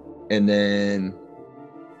 And then,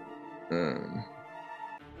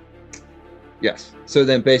 yes. So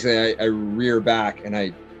then basically I rear back and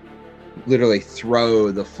I literally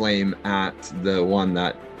throw the flame at the one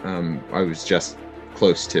that I was just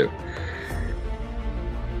close to.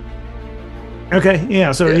 Okay,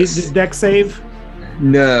 yeah, so Yes. deck save?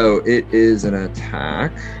 No, it is an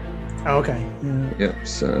attack. Oh, okay. Yeah. Yep,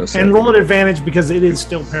 so And roll at advantage because it is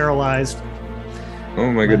still paralyzed. oh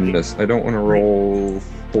my goodness, I don't want to roll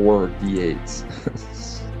 4 d8s.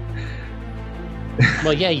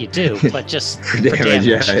 Well, yeah, you do, but just For damage,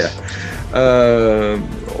 yeah.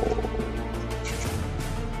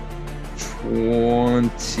 Roll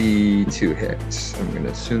 22 hits. I'm going to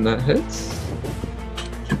assume that hits.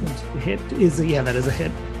 Hit is that is a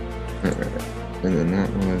hit. Alright. And then that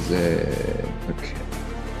was a... Okay.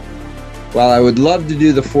 While I would love to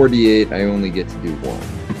do the 48, I only get to do 1.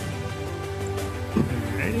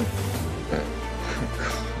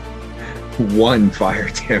 Alrighty. 1 fire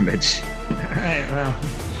damage. Alright, well.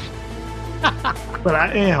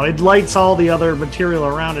 But it lights all the other material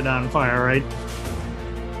around it on fire, right?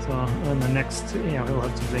 So on the next, he'll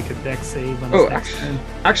have to make a deck save on his next turn.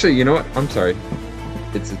 Actually, you know what? I'm sorry.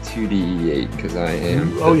 It's a 2d8 because I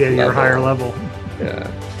am. Oh yeah, you're level. higher level.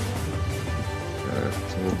 Yeah.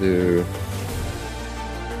 So we'll do.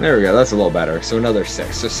 There we go. That's a little better. So another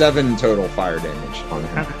 6. So 7 total fire damage on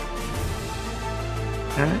him. Okay.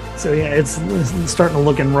 Alright, so yeah, it's starting to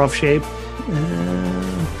look in rough shape.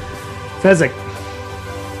 Fezzik.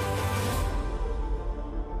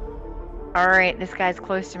 All right, this guy's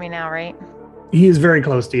close to me now, right? He is very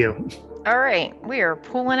close to you. All right, we are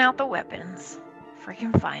pulling out the weapons.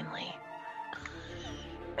 Freaking finally.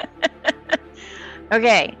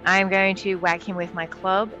 Okay, I'm going to whack him with my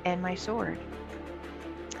club and my sword.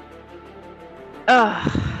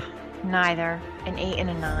 Ugh, neither. An 8 and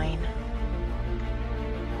a 9.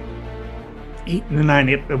 8 and a 9,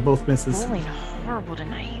 yep, they're both misses. Rolling horrible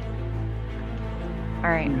tonight.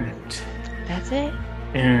 All right, Alright. that's it.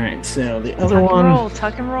 Alright, so the Tuck other and one. roll,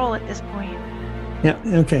 tuck and roll at this point. Yeah,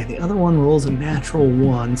 okay. The other one rolls a natural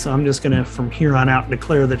 1, so I'm just going to, from here on out,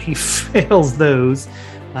 declare that he fails those.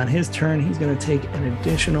 On his turn, he's going to take an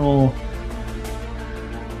additional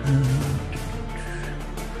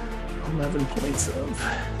 11 points of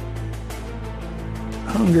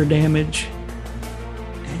hunger damage.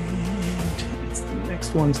 And it's the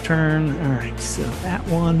next one's turn. All right, so that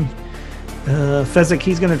one. Fezzik,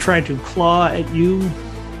 he's going to try to claw at you,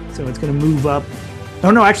 so it's going to move up. Oh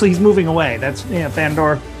no, actually he's moving away. That's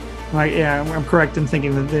Thandor. Right, yeah, I'm correct in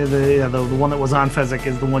thinking that the one that was on Fezzik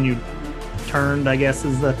is the one you turned, I guess,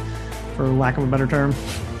 is the, for lack of a better term.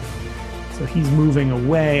 So he's moving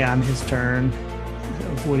away on his turn,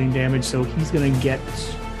 avoiding damage. So he's gonna get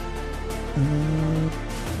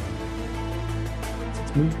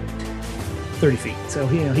it's movement 30 feet. So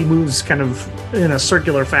he moves kind of in a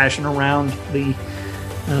circular fashion around the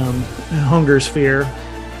hunger sphere,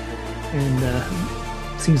 and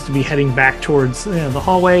seems to be heading back towards the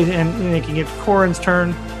hallway and making it Corin's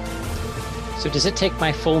turn. So does it take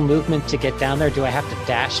my full movement to get down there? Do I have to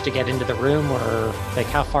dash to get into the room, or like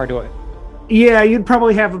how far do I? Yeah, you'd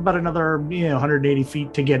probably have about another 180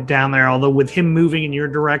 feet to get down there. Although with him moving in your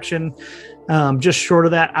direction, just short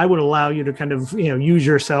of that, I would allow you to kind of use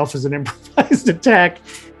yourself as an improvised attack.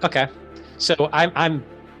 Okay, so I'm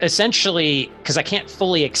essentially, because I can't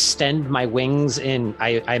fully extend my wings in,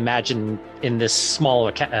 I imagine, in this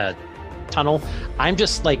small tunnel, I'm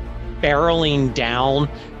just like barreling down,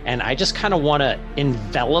 and I just kind of want to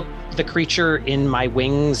envelop the creature in my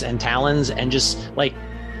wings and talons and just like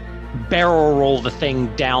barrel roll the thing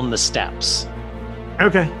down the steps.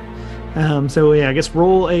 Okay. So yeah, I guess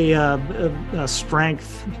roll a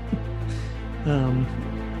strength. I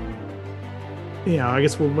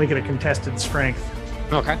guess we'll make it a contested strength.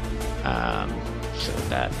 Okay. So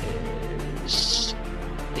that is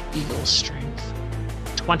the eagle strength.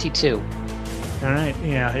 22. All right.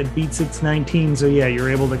 Yeah, it beats its 19. So yeah, you're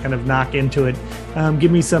able to kind of knock into it.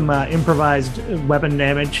 Give me some improvised weapon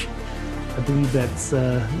damage. I believe that's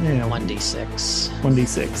 1d6.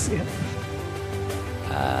 1d6. Yeah.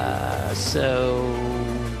 So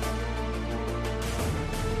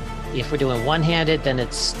if we're doing one-handed, then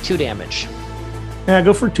it's 2 damage. Yeah,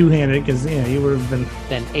 go for two-handed because you would have been.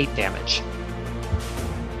 Then 8 damage.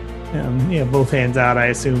 Both hands out. I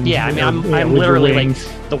assume. Yeah, I mean, I'm with your literally wings.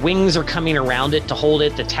 like the wings are coming around it to hold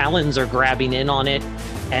it. The talons are grabbing in on it,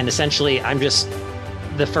 and essentially, I'm just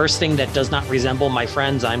the first thing that does not resemble my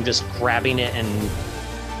friends. I'm just grabbing it and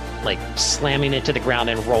like slamming it to the ground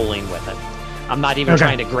and rolling with it. I'm not even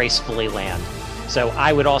trying to gracefully land. So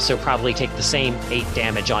I would also probably take the same 8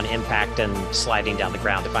 damage on impact and sliding down the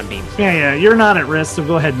ground if I'm being fair. Yeah, you're not at risk, so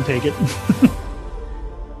go ahead and take it.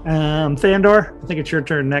 Thandor, I think it's your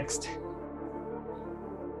turn next.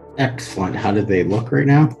 Excellent. How do they look right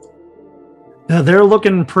now? They're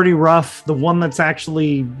looking pretty rough. The one that's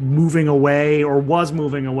actually moving away or was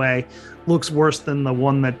moving away looks worse than the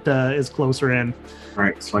one that is closer in. All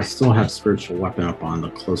right, so I still have spiritual weapon up on the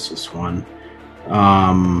closest one.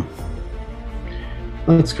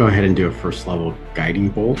 Let's go ahead and do a first level guiding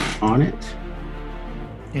bolt on it.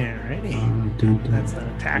 Alrighty. That's an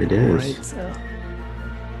attack. It is. Right, so.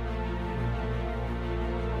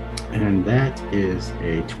 And that is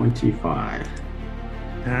a 25.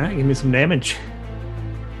 All right, give me some damage.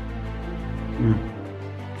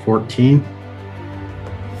 14.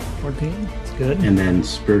 14, that's good. And then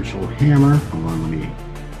spiritual hammer. Hold on, let me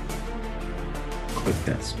click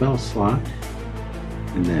that spell slot.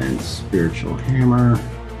 And then spiritual hammer.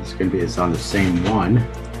 It's on the same one.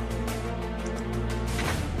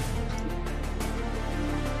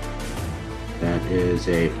 That is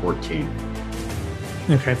a 14.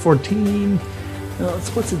 Okay, 14.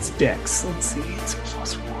 What's its dex? Let's see. It's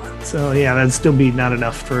 +1. So yeah, that'd still be not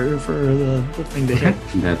enough for the thing to hit.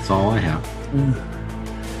 That's all I have.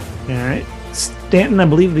 All right, Stanton, I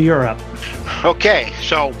believe that you're up. Okay,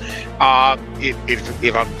 so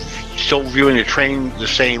if I'm still viewing the train the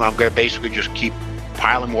same, I'm going to basically just keep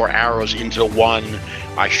piling more arrows into the one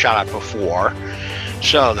I shot at before.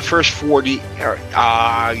 So the first 40, you're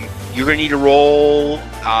going to need to roll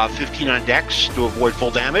 15 on dex to avoid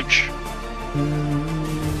full damage.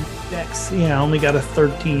 Dex, yeah, I only got a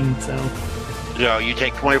 13, so. So you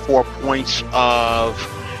take 24 points of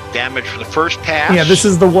damage for the first pass. Yeah, this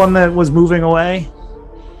is the one that was moving away.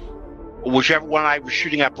 Whichever one I was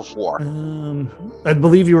shooting at before. I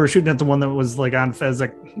believe you were shooting at the one that was like on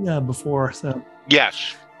Fezzik before. So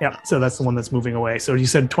yes. Yeah, so that's the one that's moving away. So you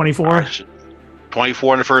said 24?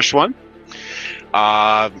 24 in the first one.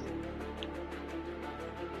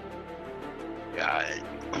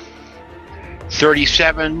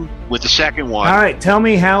 37 with the second one. All right, tell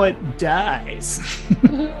me how it dies.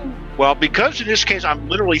 Well, because in this case I'm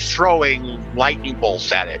literally throwing lightning bolts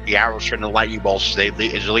at it. The arrows from the lightning bolts as they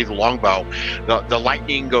leave the longbow. The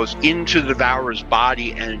lightning goes into the Devourer's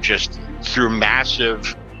body and just through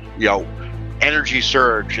massive, energy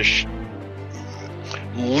surge, just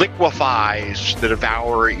liquefies the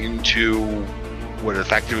Devourer into what would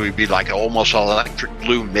effectively be like almost electric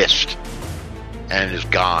blue mist, and is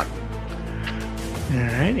gone.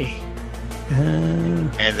 Alrighty.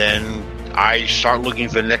 And then I start looking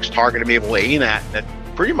for the next target I'm able to aim at. That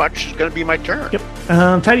pretty much is going to be my turn. Yep.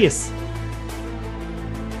 Tidius.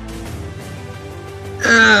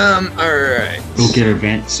 All right. You'll get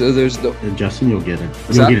advantage. So there's the Justin. You'll get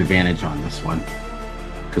advantage on this one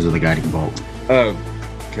because of the guiding bolt. Oh,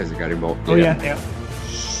 because of the guiding bolt. Oh yeah.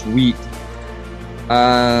 Sweet.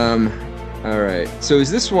 All right. So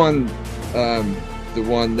is this one the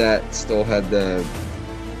one that still had the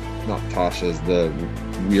not Tasha's the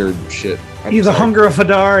weird shit? He's a Hunger of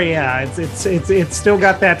Hadar. Yeah, it's still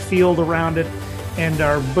got that field around it, and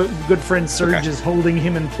our good friend Serge is holding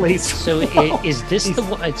him in place. So is this the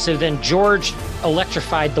one? So then George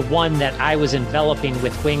electrified the one that I was enveloping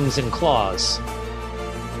with wings and claws.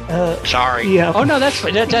 Sorry. Yeah. Oh no,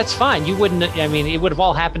 that's fine. You wouldn't. I mean, it would have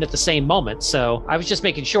all happened at the same moment. So I was just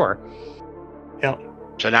making sure. Yeah.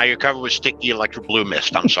 So now you're covered with sticky electric blue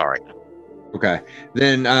mist. I'm sorry. Okay.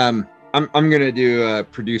 Then I'm gonna do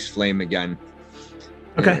produce flame again.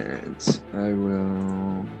 Okay. And I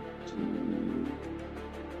will do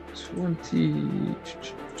 20.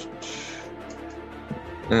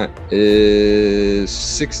 That is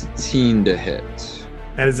 16 to hit.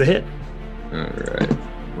 That is a hit. All right.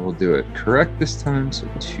 We'll do it correct this time. So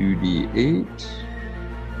 2d8.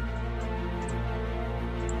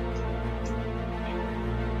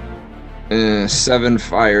 And 7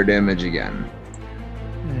 fire damage again.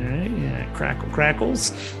 All right. Yeah.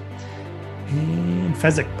 Crackles. And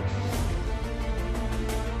Fezzik.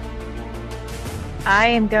 I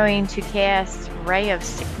am going to cast Ray of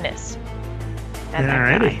Sickness at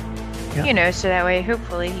that guy. Yep. You know, so that way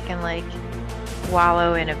hopefully he can like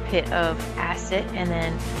wallow in a pit of acid and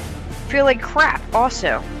then feel like crap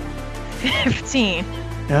also. 15.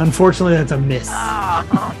 Unfortunately, that's a miss.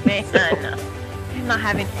 Oh man. I'm not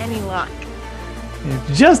having any luck.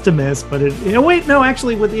 It's just a miss, but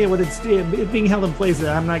actually, with it being held in place,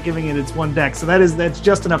 I'm not giving it its 1 dex, so that's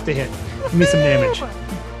just enough to hit. Give me some damage.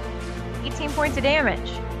 18 points of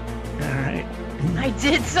damage. All right. I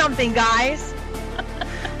did something, guys.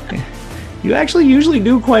 You actually usually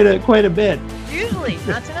do quite a bit. Usually,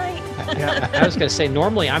 not tonight. Yeah, I was going to say,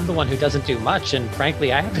 normally I'm the one who doesn't do much, and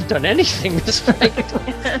frankly, I haven't done anything this fight.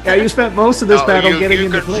 Yeah, you spent most of this battle getting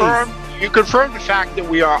into place. You confirm the fact that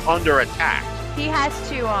we are under attack. He has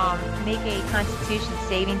to make a Constitution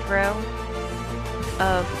saving throw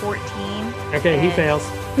of 14. Okay, he fails.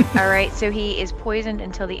 All right, so he is poisoned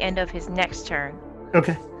until the end of his next turn.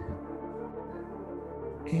 Okay.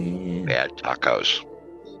 Bad tacos.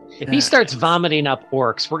 If he starts vomiting up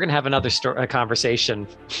orcs, we're going to have another conversation.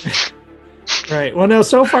 Right. Well, no,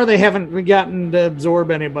 so far they haven't gotten to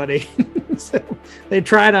absorb anybody. So they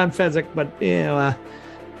tried on Fezzik, but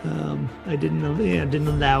I didn't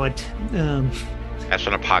allow it. That's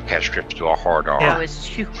when a podcast trips to a hard R. That was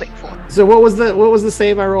too quick for him. So what was the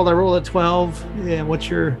save I rolled? I rolled a 12. Yeah. What's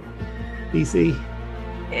your DC?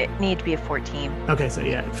 It needed to be a 14. Okay, so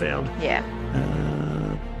yeah, it failed. Yeah.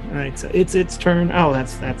 All right, so it's its turn. Oh,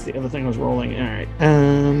 that's the other thing I was rolling. All right.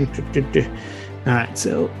 All right,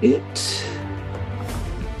 so it.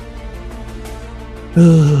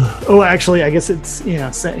 Actually, I guess it's he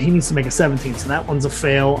needs to make a 17, so that one's a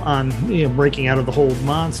fail on breaking out of the hold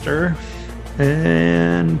monster,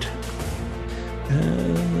 and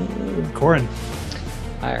Corin.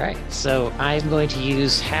 All right, so I'm going to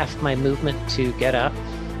use half my movement to get up,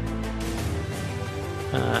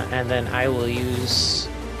 and then I will use.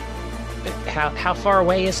 How far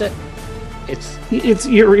away is it? It's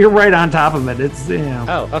you're right on top of it. It's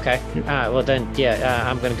Oh, okay. Well then,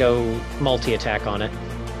 I'm gonna go multi-attack on it.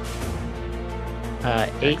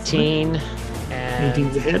 18 and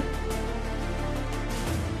 18's a hit.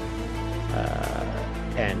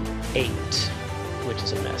 And 8, which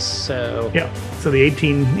is a miss. So yeah. So the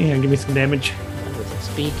 18, give me some damage. One with its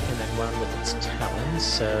beak and then one with its talons.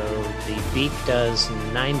 So the beak does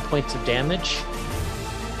 9 points of damage.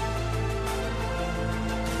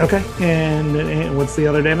 Okay, and what's the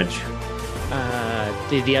other damage?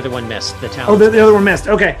 The other one missed. The talons. Oh, the other one missed.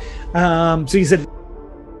 Okay, so you said,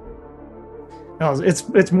 oh,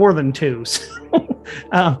 it's more than 2. So,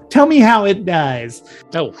 tell me how it dies.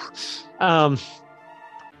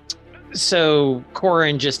 So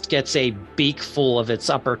Corin just gets a beak full of its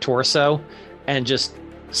upper torso and just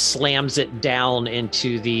slams it down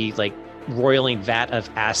into the roiling vat of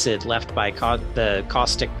acid left by the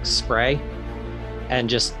caustic spray, and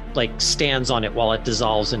just stands on it while it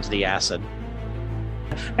dissolves into the acid.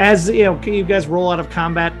 As can you guys roll out of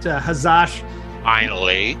combat, Hazash?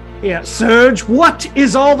 Finally. Yeah, Surge, what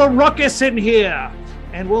is all the ruckus in here?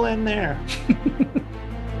 And we'll end there.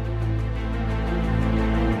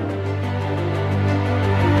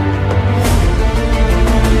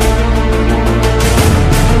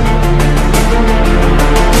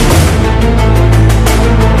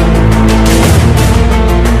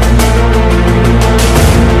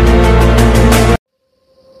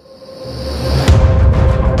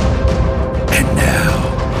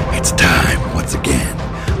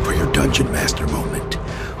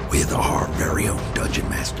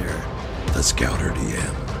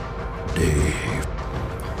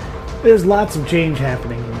 There's lots of change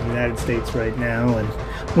happening in the United States right now, and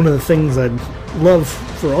one of the things I'd love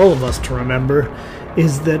for all of us to remember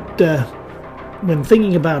is that when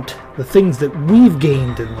thinking about the things that we've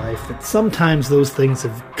gained in life, that sometimes those things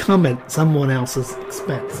have come at someone else's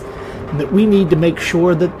expense, and that we need to make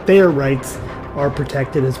sure that their rights are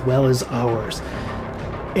protected as well as ours,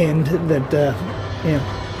 and that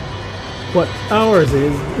what ours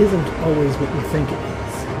isn't always what we think it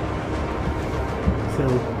is. So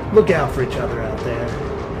look out for each other out there.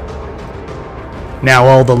 Now,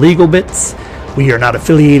 all the legal bits. We are not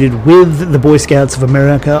affiliated with the Boy Scouts of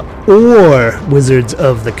America or Wizards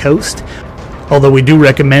of the Coast, although we do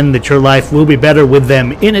recommend that your life will be better with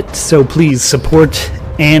them in it, so please support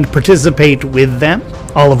and participate with them.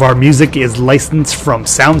 All of our music is licensed from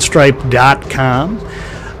Soundstripe.com.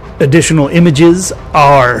 Additional images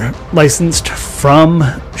are licensed from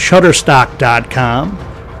Shutterstock.com.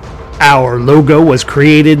 Our logo was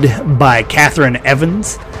created by Catherine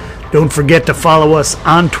Evans. Don't forget to follow us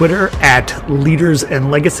on Twitter at Leaders and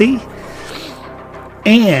Legacy.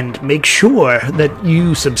 And make sure that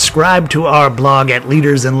you subscribe to our blog at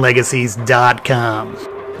leadersandlegacies.com.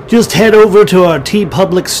 Just head over to our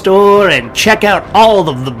TeePublic store and check out all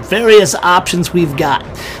of the various options we've got.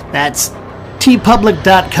 That's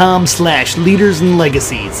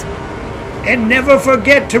teepublic.com/leadersandlegacies. And never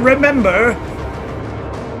forget to remember...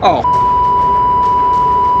 Oh,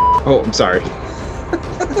 I'm sorry.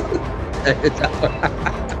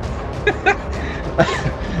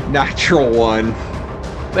 Natural one.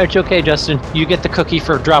 It's okay, Justin. You get the cookie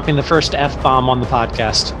for dropping the first F-bomb on the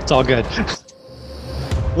podcast. It's all good.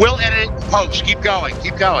 We'll edit it in post. Keep going.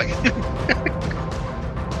 Keep going.